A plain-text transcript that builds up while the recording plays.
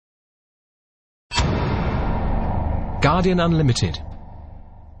Guardian Unlimited.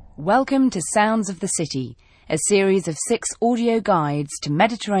 Welcome to Sounds of the City, a series of 6 audio guides to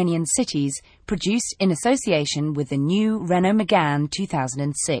Mediterranean cities produced in association with the new Renault Megane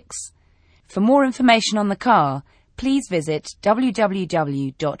 2006. For more information on the car, please visit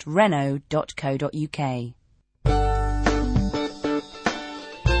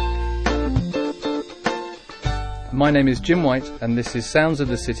www.renault.co.uk. My name is Jim White, and this is Sounds of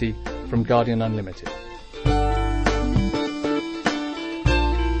the City from Guardian Unlimited.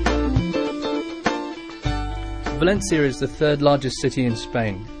 Valencia is the third largest city in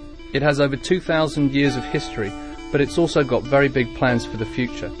Spain. It has over 2,000 years of history, but it's also got very big plans for the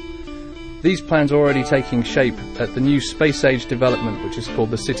future. These plans are already taking shape at the new space-age development, which is called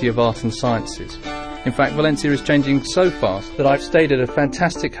the City of Art and Sciences. In fact, Valencia is changing so fast that I've stayed at a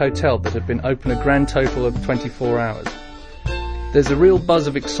fantastic hotel that had been open a grand total of 24 hours. There's a real buzz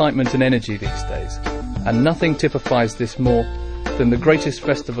of excitement and energy these days, and nothing typifies this more than the greatest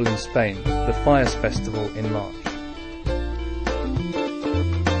festival in Spain, the Fires Festival in March.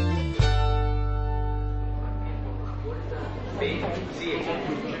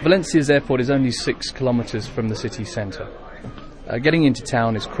 Valencia's airport is only 6 kilometres from the city centre. Getting into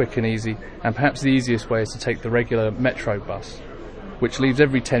town is quick and easy, and perhaps the easiest way is to take the regular metro bus, which leaves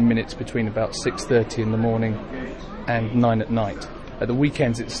every 10 minutes between about 6:30 in the morning and 9 at night. At the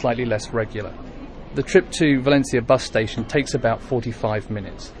weekends it's slightly less regular. The trip to Valencia bus station takes about 45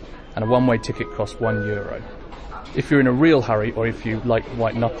 minutes, and a one-way ticket costs €1. If you're in a real hurry, or if you like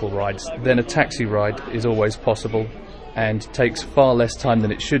white-knuckle rides, then a taxi ride is always possible and takes far less time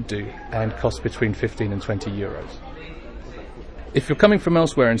than it should do and costs between 15 and €20. If you're coming from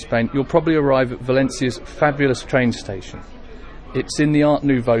elsewhere in Spain, you'll probably arrive at Valencia's fabulous train station. It's in the Art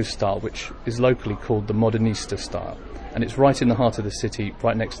Nouveau style, which is locally called the Modernista style, and it's right in the heart of the city,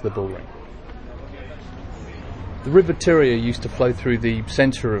 right next to the Bullring. The River Turia used to flow through the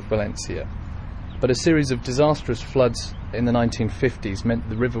centre of Valencia, but a series of disastrous floods in the 1950s meant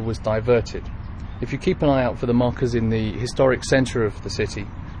the river was diverted. If you keep an eye out for the markers in the historic centre of the city,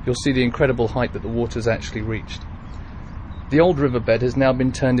 you'll see the incredible height that the water's actually reached. The old riverbed has now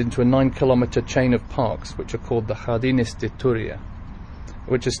been turned into a 9-kilometre chain of parks, which are called the Jardines de Turia,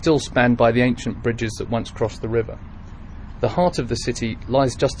 which are still spanned by the ancient bridges that once crossed the river. The heart of the city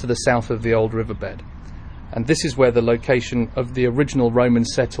lies just to the south of the old riverbed, and this is where the location of the original Roman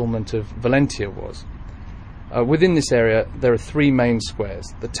settlement of Valentia was. Within this area there are 3 main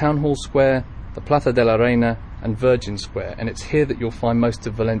squares: the Town Hall Square, the Plaza de la Reina and Virgin Square, and it's here that you'll find most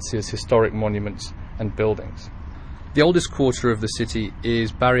of Valencia's historic monuments and buildings. The oldest quarter of the city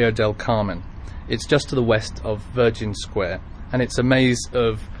is Barrio del Carmen. It's just to the west of Virgin Square, and it's a maze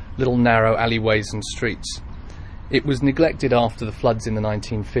of little narrow alleyways and streets. It was neglected after the floods in the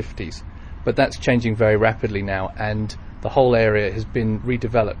 1950s, but that's changing very rapidly now, and the whole area has been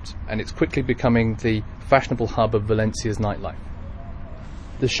redeveloped, and it's quickly becoming the fashionable hub of Valencia's nightlife.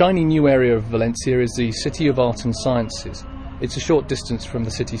 The shiny new area of Valencia is the City of Art and Sciences. It's a short distance from the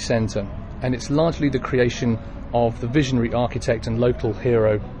city centre, and it's largely the creation of the visionary architect and local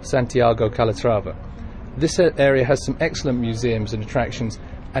hero Santiago Calatrava. This area has some excellent museums and attractions,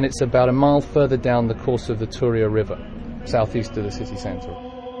 and it's about a mile further down the course of the Turia River, southeast of the city centre.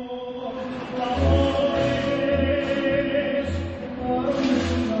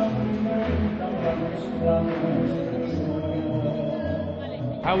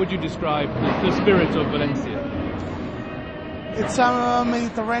 How would you describe the spirit of Valencia? It's a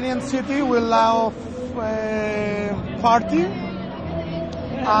Mediterranean city with a lot of party,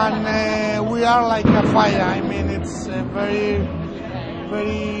 and we are like a fire. I mean, it's very,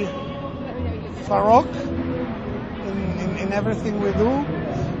 very baroque in everything we do,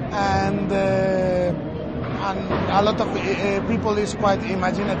 and a lot of people is quite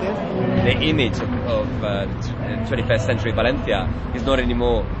imaginative. The image of 21st century Valencia is not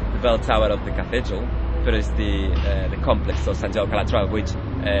anymore the bell tower of the cathedral, but it's the complex of Santiago Calatrava, which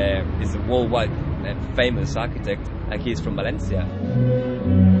is a worldwide famous architect, and he's from Valencia.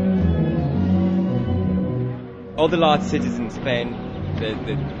 All the large cities in Spain, they've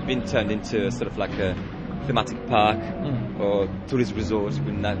been turned into sort of like a thematic park or tourist resorts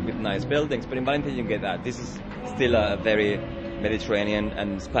with nice buildings, but in Valencia you can get that. This is still a very Mediterranean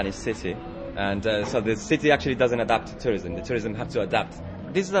and Spanish city, and so the city actually doesn't adapt to tourism. The tourism have to adapt.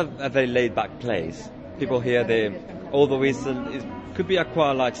 This is a very laid-back place. People here, although it could be a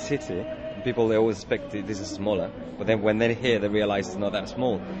quite large city, people they always expect this is smaller, but then when they're here they realize it's not that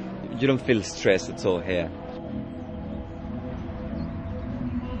small. You don't feel stressed at all here.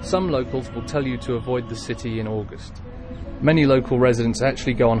 Some locals will tell you to avoid the city in August. Many local residents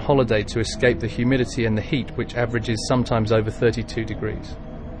actually go on holiday to escape the humidity and the heat, which averages sometimes over 32 degrees.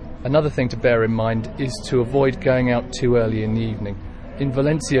 Another thing to bear in mind is to avoid going out too early in the evening. In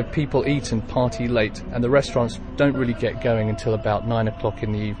Valencia, people eat and party late, and the restaurants don't really get going until about 9 o'clock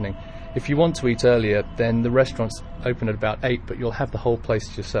in the evening. If you want to eat earlier, then the restaurants open at about 8, but you'll have the whole place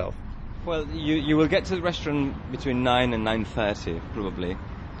to yourself. Well, you will get to the restaurant between 9 and 9:30, probably.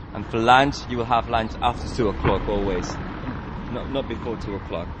 And for lunch, you will have lunch after 2 o'clock always. Not before 2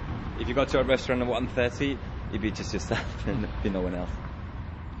 o'clock. If you go to a restaurant at 1:30, you'd be just yourself and be no one else.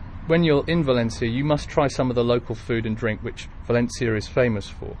 When you're in Valencia, you must try some of the local food and drink which Valencia is famous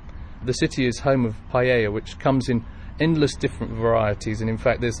for. The city is home of paella, which comes in endless different varieties, and in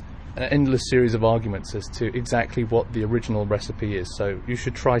fact there's an endless series of arguments as to exactly what the original recipe is, so you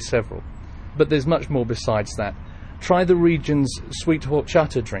should try several. But there's much more besides that. Try the region's sweet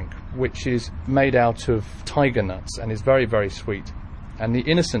horchata drink, which is made out of tiger nuts and is very, very sweet. And the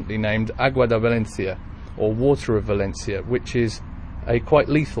innocently named Agua de Valencia, or Water of Valencia, which is a quite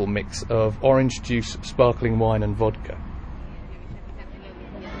lethal mix of orange juice, sparkling wine and vodka.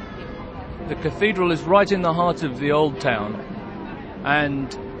 The cathedral is right in the heart of the old town,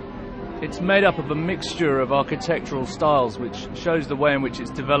 and it's made up of a mixture of architectural styles which shows the way in which it's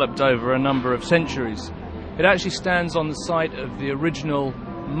developed over a number of centuries. It actually stands on the site of the original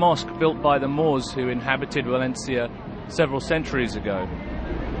mosque built by the Moors who inhabited Valencia several centuries ago.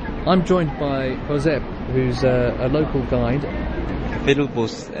 I'm joined by Josep, who's a local guide. The cathedral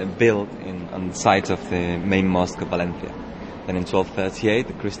was built on the site of the main mosque of Valencia. Then in 1238,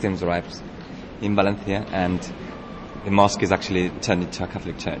 the Christians arrived in Valencia, and the mosque is actually turned into a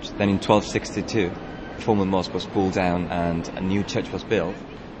Catholic church. Then in 1262, the former mosque was pulled down and a new church was built.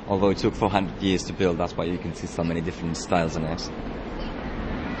 Although it took 400 years to build, that's why you can see so many different styles in it.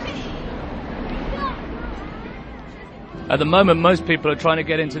 At the moment, most people are trying to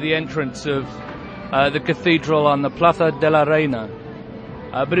get into the entrance of the cathedral on the Plaza de la Reina.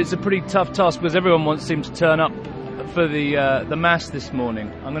 But it's a pretty tough task because everyone seems to turn up for the Mass this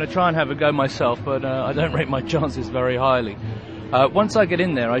morning. I'm going to try and have a go myself, but I don't rate my chances very highly. Once I get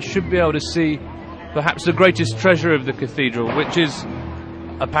in there, I should be able to see perhaps the greatest treasure of the cathedral, which is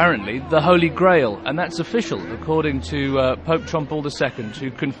apparently the Holy Grail, and that's official according to Pope John Paul II,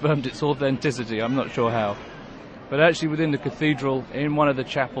 who confirmed its authenticity. I'm not sure how. But actually within the cathedral, in one of the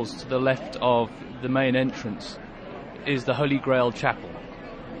chapels to the left of the main entrance, is the Holy Grail Chapel.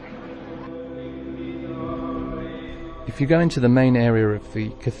 If you go into the main area of the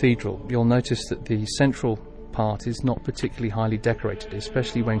cathedral, you'll notice that the central part is not particularly highly decorated,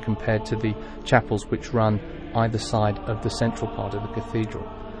 especially when compared to the chapels which run either side of the central part of the cathedral.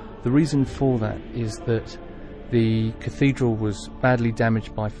 The reason for that is that the cathedral was badly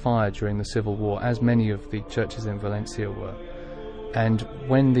damaged by fire during the Civil War, as many of the churches in Valencia were. And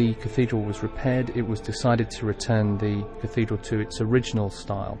when the cathedral was repaired, it was decided to return the cathedral to its original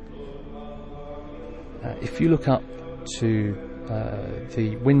style. If you look up to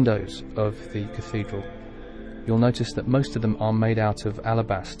the windows of the cathedral, you'll notice that most of them are made out of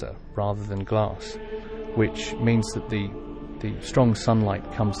alabaster rather than glass, which means that the strong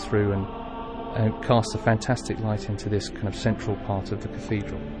sunlight comes through and casts a fantastic light into this kind of central part of the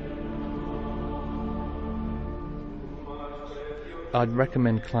cathedral. I'd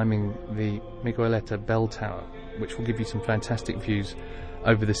recommend climbing the Migueleta bell tower, which will give you some fantastic views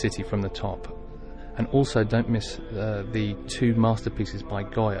over the city from the top. And also don't miss the two masterpieces by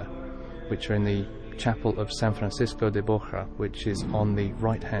Goya, which are in the chapel of San Francisco de Borja, which is on the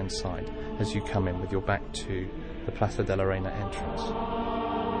right-hand side as you come in with your back to the Plaza de la Reina entrance.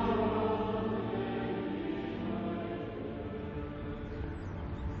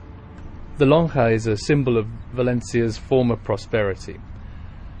 The lonja is a symbol of Valencia's former prosperity.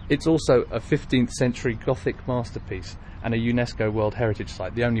 It's also a 15th century Gothic masterpiece and a UNESCO World Heritage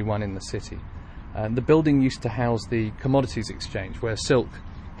Site, the only one in the city. The building used to house the commodities exchange, where silk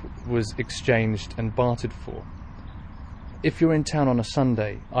was exchanged and bartered for. If you're in town on a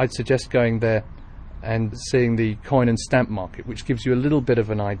Sunday, I'd suggest going there and seeing the coin and stamp market, which gives you a little bit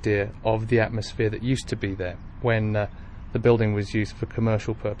of an idea of the atmosphere that used to be there when the building was used for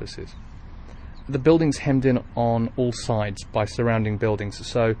commercial purposes. The building's hemmed in on all sides by surrounding buildings,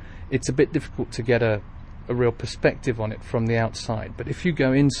 so it's a bit difficult to get a real perspective on it from the outside. But if you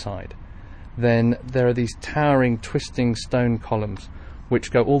go inside, then there are these towering, twisting stone columns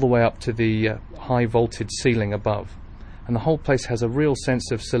which go all the way up to the high vaulted ceiling above. And the whole place has a real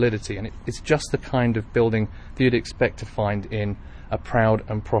sense of solidity, and it's just the kind of building that you'd expect to find in a proud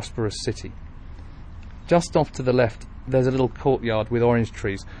and prosperous city. Just off to the left, there's a little courtyard with orange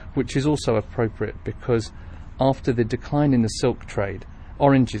trees, which is also appropriate because after the decline in the silk trade,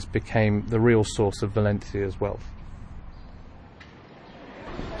 oranges became the real source of Valencia's wealth.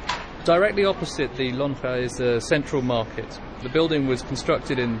 Directly opposite the Lonja is the central market. The building was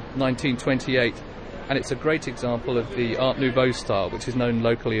constructed in 1928, and it's a great example of the Art Nouveau style, which is known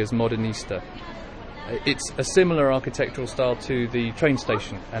locally as Modernista. It's a similar architectural style to the train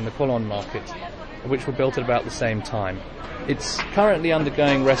station and the Colón market, which were built at about the same time. It's currently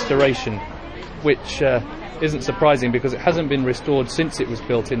undergoing restoration, which isn't surprising because it hasn't been restored since it was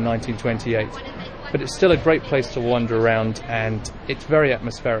built in 1928. But it's still a great place to wander around, and it's very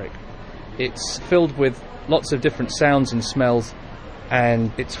atmospheric. It's filled with lots of different sounds and smells,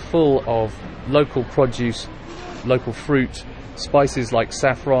 and it's full of local produce, local fruit, spices like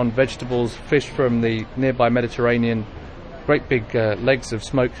saffron, vegetables, fish from the nearby Mediterranean, great big legs of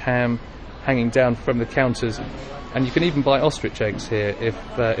smoked ham hanging down from the counters, and you can even buy ostrich eggs here if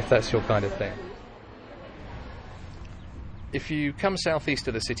that's your kind of thing. If you come southeast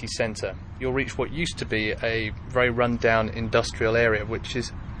of the city centre, you'll reach what used to be a very run-down industrial area, which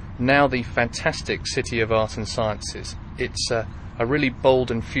is now the fantastic City of Art and Sciences. It's a really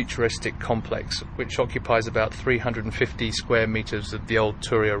bold and futuristic complex which occupies about 350 square metres of the old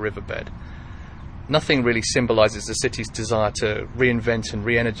Turia riverbed. Nothing really symbolises the city's desire to reinvent and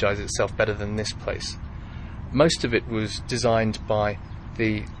re-energise itself better than this place. Most of it was designed by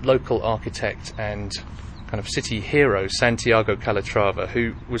the local architect and kind of city hero Santiago Calatrava,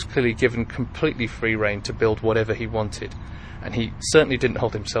 who was clearly given completely free rein to build whatever he wanted, and he certainly didn't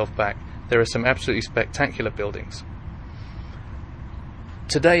hold himself back. There are some absolutely spectacular buildings.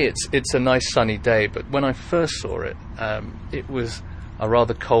 Today it's a nice sunny day, but when I first saw it, it was a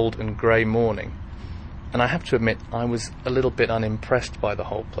rather cold and grey morning, and I have to admit I was a little bit unimpressed by the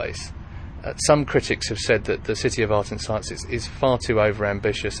whole place. Some critics have said that the City of Art and Sciences is far too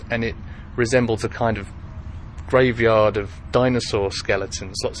overambitious, and it resembles a kind of graveyard of dinosaur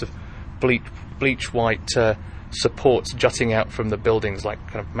skeletons, lots of bleach white supports jutting out from the buildings like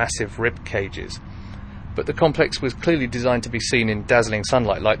kind of massive rib cages. But the complex was clearly designed to be seen in dazzling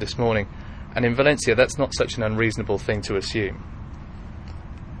sunlight like this morning, and in Valencia that's not such an unreasonable thing to assume.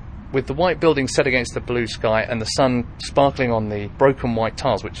 With the white buildings set against the blue sky and the sun sparkling on the broken white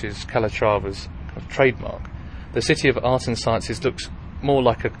tiles, which is Calatrava's kind of trademark, the City of Art and Sciences looks more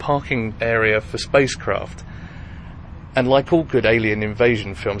like a parking area for spacecraft. And like all good alien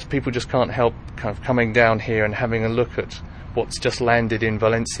invasion films, people just can't help kind of coming down here and having a look at what's just landed in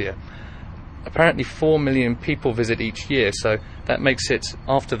Valencia. Apparently 4 million people visit each year, so that makes it,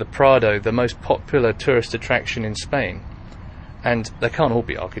 after the Prado, the most popular tourist attraction in Spain. And they can't all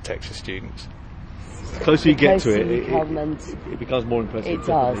be architecture students. The closer you get to it becomes more impressive. It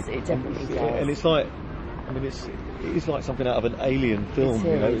does, it definitely does. And it's like, I mean, it's like something out of an alien film,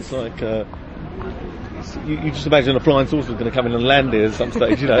 you know, it's like... You just imagine a flying saucer is going to come in and land here at some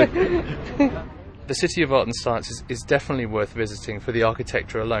stage, you know. The City of Art and Sciences is definitely worth visiting for the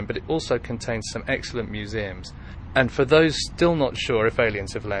architecture alone, but it also contains some excellent museums. And for those still not sure if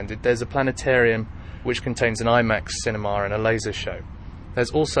aliens have landed, there's a planetarium which contains an IMAX cinema and a laser show.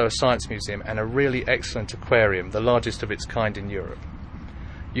 There's also a science museum and a really excellent aquarium, the largest of its kind in Europe.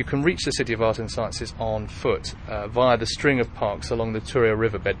 You can reach the City of Art and Sciences on foot via the string of parks along the Turia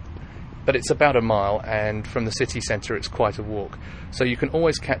riverbed, but it's about a mile, and from the city centre it's quite a walk. So you can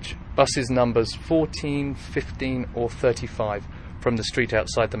always catch buses numbers 14, 15 or 35 from the street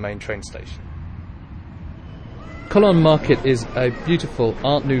outside the main train station. Colón Market is a beautiful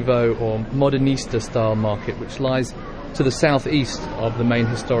Art Nouveau or Modernista style market which lies to the southeast of the main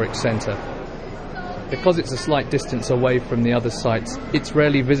historic centre. Because it's a slight distance away from the other sites, it's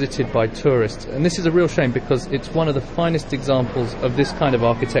rarely visited by tourists, and this is a real shame because it's one of the finest examples of this kind of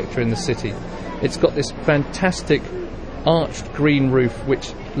architecture in the city. It's got this fantastic arched green roof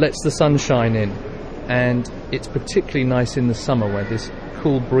which lets the sun shine in, and it's particularly nice in the summer where this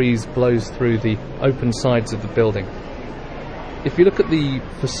cool breeze blows through the open sides of the building. If you look at the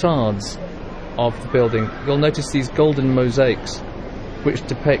facades of the building, you'll notice these golden mosaics which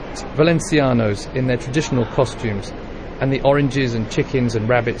depict Valencianos in their traditional costumes and the oranges and chickens and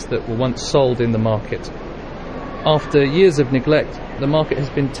rabbits that were once sold in the market. After years of neglect, the market has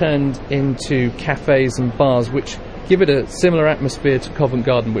been turned into cafes and bars which give it a similar atmosphere to Covent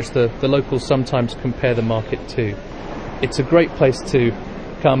Garden, which the locals sometimes compare the market to. It's a great place to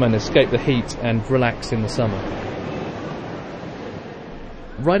come and escape the heat and relax in the summer.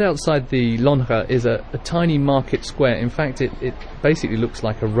 Right outside the Lonja is a tiny market square. In fact, it basically looks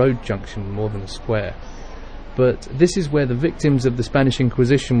like a road junction more than a square. But this is where the victims of the Spanish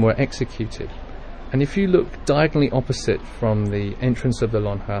Inquisition were executed. And if you look diagonally opposite from the entrance of the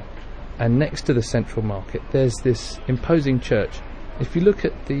Lonja and next to the central market there's this imposing church. If you look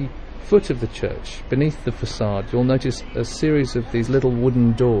at the foot of the church, beneath the facade, you'll notice a series of these little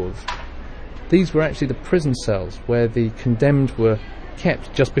wooden doors. These were actually the prison cells where the condemned were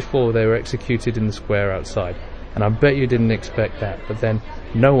kept just before they were executed in the square outside. And I bet you didn't expect that, but then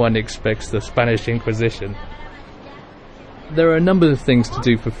no one expects the Spanish Inquisition. There are a number of things to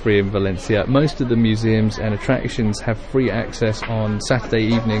do for free in Valencia. Most of the museums and attractions have free access on Saturday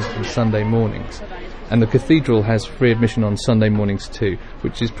evenings and Sunday mornings. And the cathedral has free admission on Sunday mornings too,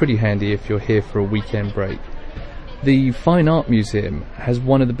 which is pretty handy if you're here for a weekend break. The Fine Art Museum has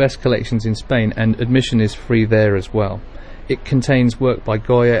one of the best collections in Spain, and admission is free there as well. It contains work by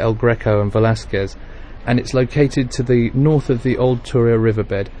Goya, El Greco and Velázquez, and it's located to the north of the old Turia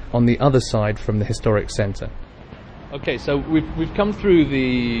riverbed, on the other side from the historic centre. Okay, so we've come through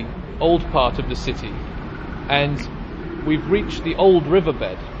the old part of the city, and we've reached the old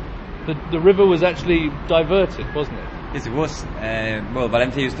riverbed. The river was actually diverted, wasn't it? Yes, it was.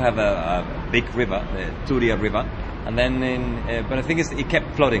 Valencia used to have a big river, the Turia River, and then but the thing is, it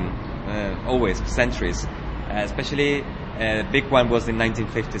kept flooding always for centuries. Especially, the big one was in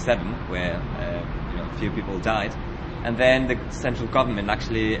 1957, where a few people died, and then the central government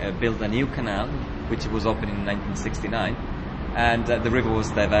actually built a new canal, which was opened in 1969, and the river was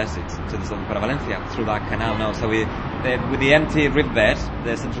diverted to the southern part of Valencia through that canal now. So with the empty riverbed,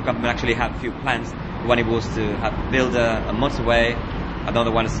 the central government actually had a few plans. One it was to build a motorway,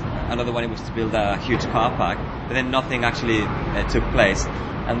 another one it was to build a huge car park, but then nothing actually took place.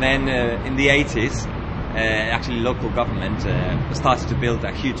 And then in the 80s, actually local government started to build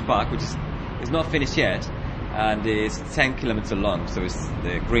a huge park, which is not finished yet, and it's 10 kilometers long, so it's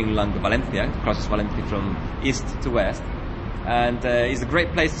the Green Lung of Valencia. It crosses Valencia from east to west, and it's a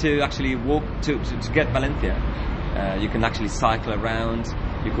great place to actually walk to get Valencia. You can actually cycle around,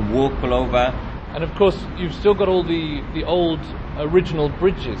 you can walk all over. And of course you've still got all the old original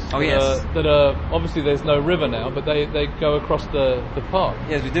bridges that are obviously there's no river now, but they go across the park.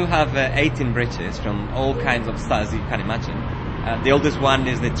 Yes, we do have 18 bridges from all kinds of styles you can imagine. The oldest one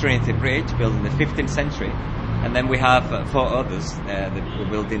is the Trinity Bridge, built in the 15th century, and then we have 4 others that were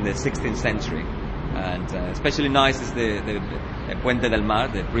built in the 16th century. And especially nice is the Puente del Mar,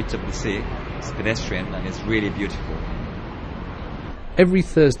 the Bridge of the Sea. It's pedestrian and it's really beautiful. Every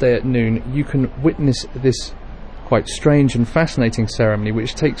Thursday at noon you can witness this quite strange and fascinating ceremony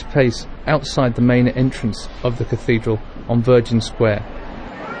which takes place outside the main entrance of the cathedral on Virgin Square.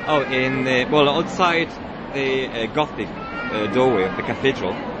 Outside the Gothic doorway of the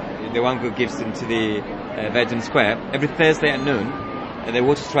cathedral, the one who gives into the Virgin Square, every Thursday at noon the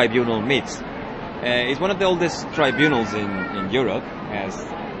Waters Tribunal meets. It's one of the oldest tribunals in Europe,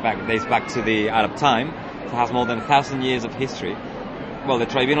 dates back to the Arab time. It has more than 1,000 years of history. Well, the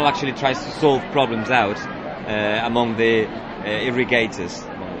tribunal actually tries to solve problems out among the irrigators.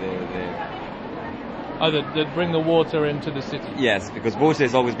 That bring the water into the city? Yes, because water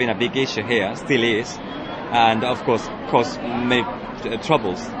has always been a big issue here, still is, and of course caused many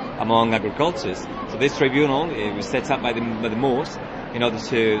troubles among agriculturists. So this tribunal was set up by the Moors in order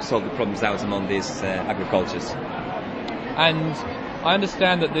to solve the problems out among these agriculturists. And I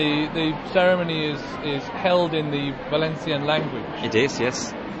understand that the ceremony is held in the Valencian language. It is,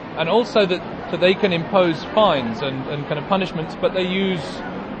 yes. And also that they can impose fines and kind of punishments, but they use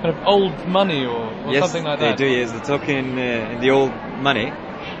kind of old money or something like that. Yes, they do, yes. They're talking in the old money.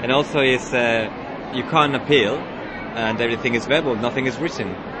 And also you can't appeal, and everything is verbal, nothing is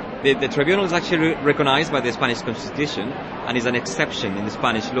written. The tribunal is actually recognized by the Spanish Constitution and is an exception in the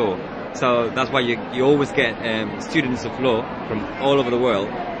Spanish law. So that's why you always get students of law from all over the world.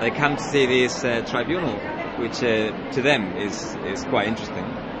 They come to see this tribunal, which to them is quite interesting.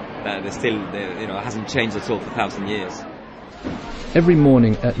 That it hasn't changed at all for 1,000 years. Every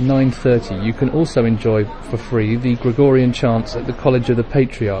morning at 9:30 you can also enjoy for free the Gregorian chants at the College of the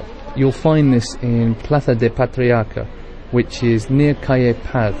Patriarch. You'll find this in Plaza de Patriarca, which is near Calle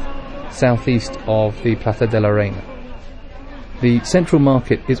Paz, southeast of the Plaza de la Reina. The Central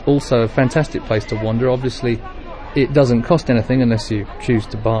Market is also a fantastic place to wander. Obviously, it doesn't cost anything unless you choose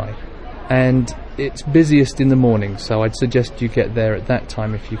to buy. And it's busiest in the morning, so I'd suggest you get there at that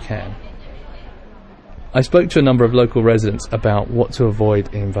time if you can. I spoke to a number of local residents about what to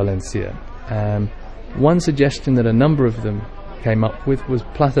avoid in Valencia. One suggestion that a number of them came up with was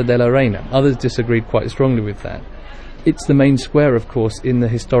Plaza de la Reina. Others disagreed quite strongly with that. It's the main square, of course, in the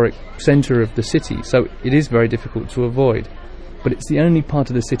historic centre of the city, so it is very difficult to avoid. But it's the only part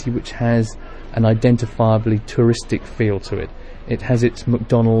of the city which has an identifiably touristic feel to it. It has its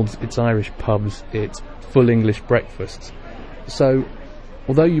McDonald's, its Irish pubs, its full English breakfasts. So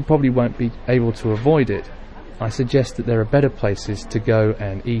Although you probably won't be able to avoid it, I suggest that there are better places to go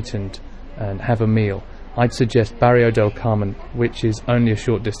and eat and have a meal. I'd suggest Barrio del Carmen, which is only a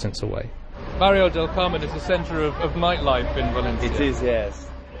short distance away. Barrio del Carmen is the centre of nightlife in Valencia. It is, yes.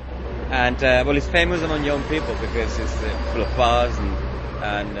 And well, it's famous among young people because it's full of bars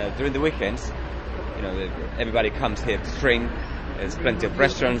and during the weekends, you know, everybody comes here to drink. There's plenty of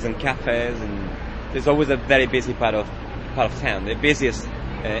restaurants and cafes, and there's always a very busy part of town, the busiest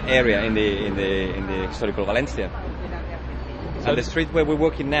area in the historical Valencia. And the street where we're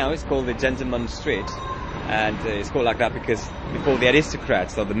walking now is called the Gentleman's Street, and it's called like that because before the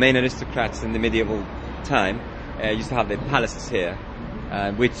aristocrats, or the main aristocrats in the medieval time, used to have their palaces here,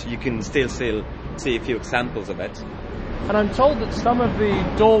 which you can still see a few examples of it. And I'm told that some of the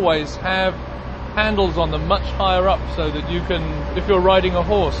doorways have handles on them much higher up, so that you can, if you're riding a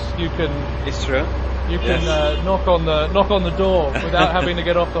horse, you can. It's true. You can knock on the door without having to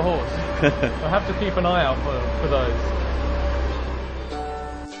get off the horse. I have to keep an eye out for those.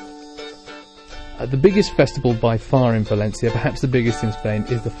 The biggest festival by far in Valencia, perhaps the biggest in Spain,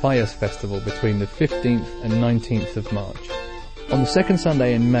 is the Fallas Festival between the 15th and 19th of March. On the second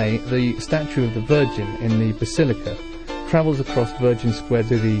Sunday in May, the statue of the Virgin in the Basilica travels across Virgin Square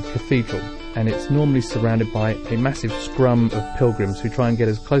to the cathedral, and it's normally surrounded by a massive scrum of pilgrims who try and get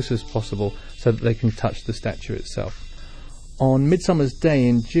as close as possible so that they can touch the statue itself. On Midsummer's Day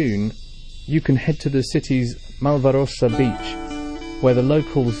in June, you can head to the city's Malvarosa beach, where the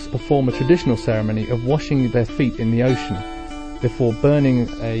locals perform a traditional ceremony of washing their feet in the ocean before burning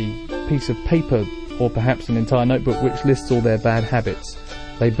a piece of paper or perhaps an entire notebook which lists all their bad habits.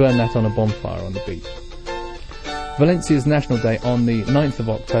 They burn that on a bonfire on the beach. Valencia's National Day on the 9th of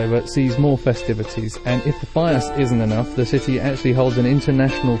October sees more festivities, and if the Fallas isn't enough, the city actually holds an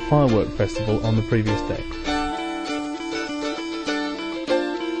international firework festival on the previous day.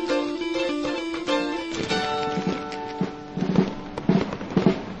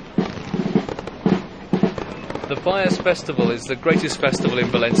 The Fallas Festival is the greatest festival in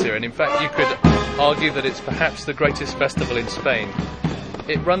Valencia, and in fact you could argue that it's perhaps the greatest festival in Spain.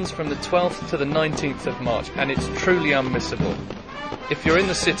 It runs from the 12th to the 19th of March, and it's truly unmissable. If you're in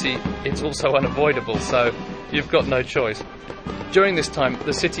the city, it's also unavoidable, so you've got no choice. During this time,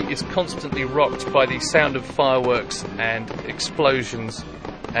 the city is constantly rocked by the sound of fireworks and explosions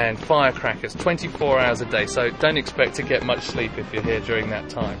and firecrackers 24 hours a day, so don't expect to get much sleep if you're here during that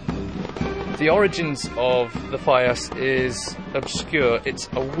time. The origins of the Fallas is obscure. It's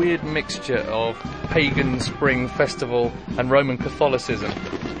a weird mixture of pagan spring festival and Roman Catholicism.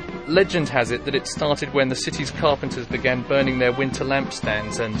 Legend has it that it started when the city's carpenters began burning their winter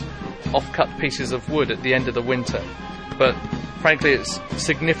lampstands and off-cut pieces of wood at the end of the winter. But frankly, it's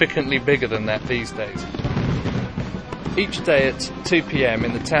significantly bigger than that these days. Each day at 2 p.m.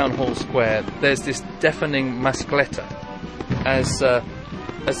 in the town hall square, there's this deafening mascleta as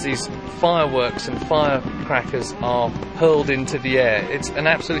these fireworks and firecrackers are hurled into the air. It's an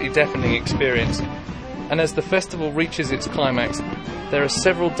absolutely deafening experience. And as the festival reaches its climax, there are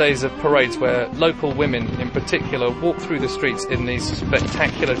several days of parades where local women in particular walk through the streets in these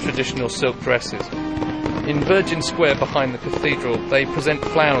spectacular traditional silk dresses. In Virgin Square behind the cathedral, they present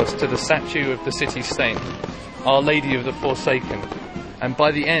flowers to the statue of the city saint, Our Lady of the Forsaken. And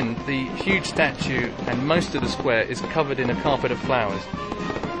by the end, the huge statue and most of the square is covered in a carpet of flowers.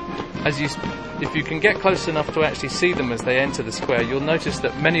 If you can get close enough to actually see them as they enter the square, you'll notice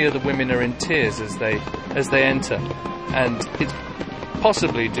that many of the women are in tears as they enter, and it's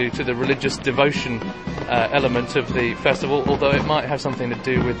possibly due to the religious devotion element of the festival, although it might have something to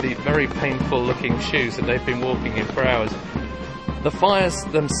do with the very painful-looking shoes that they've been walking in for hours. The Fallas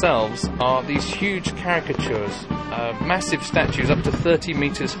themselves are these huge caricatures, massive statues up to 30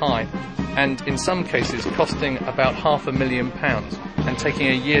 metres high, and in some cases costing about £500,000 and taking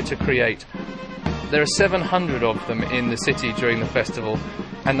a year to create. There are 700 of them in the city during the festival,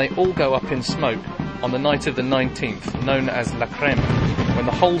 and they all go up in smoke on the night of the 19th, known as La Creme, when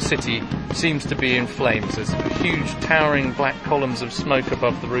the whole city seems to be in flames. There's huge towering black columns of smoke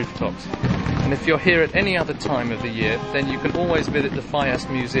above the rooftops. And if you're here at any other time of the year, then you can always visit the Fallas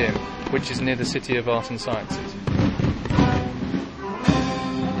Museum, which is near the City of Art and Sciences.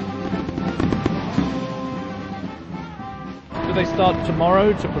 Do they start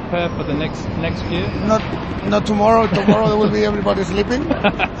tomorrow to prepare for the next year? Not tomorrow. Tomorrow there will be everybody sleeping.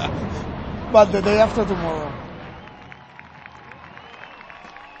 But the day after tomorrow.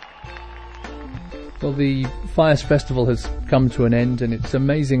 Well, the Fallas Festival has come to an end, and it's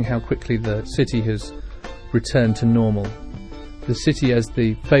amazing how quickly the city has returned to normal. The city, as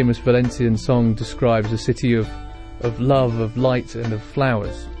the famous Valencian song describes, a city of of love, of light and of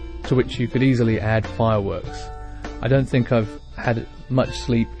flowers, to which you could easily add fireworks. I don't think I've had much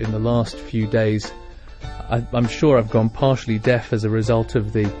sleep in the last few days. I'm sure I've gone partially deaf as a result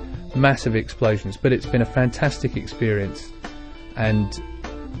of the massive explosions, but it's been a fantastic experience, and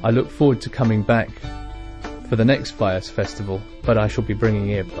I look forward to coming back for the next Fires Festival, but I shall be bringing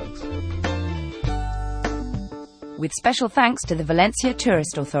earplugs. With special thanks to the Valencia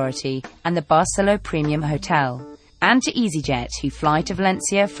Tourist Authority and the Barceló Premium Hotel, and to EasyJet, who fly to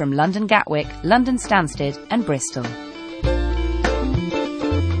Valencia from London Gatwick, London Stansted and Bristol.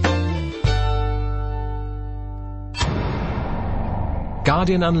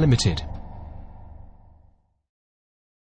 Guardian Unlimited,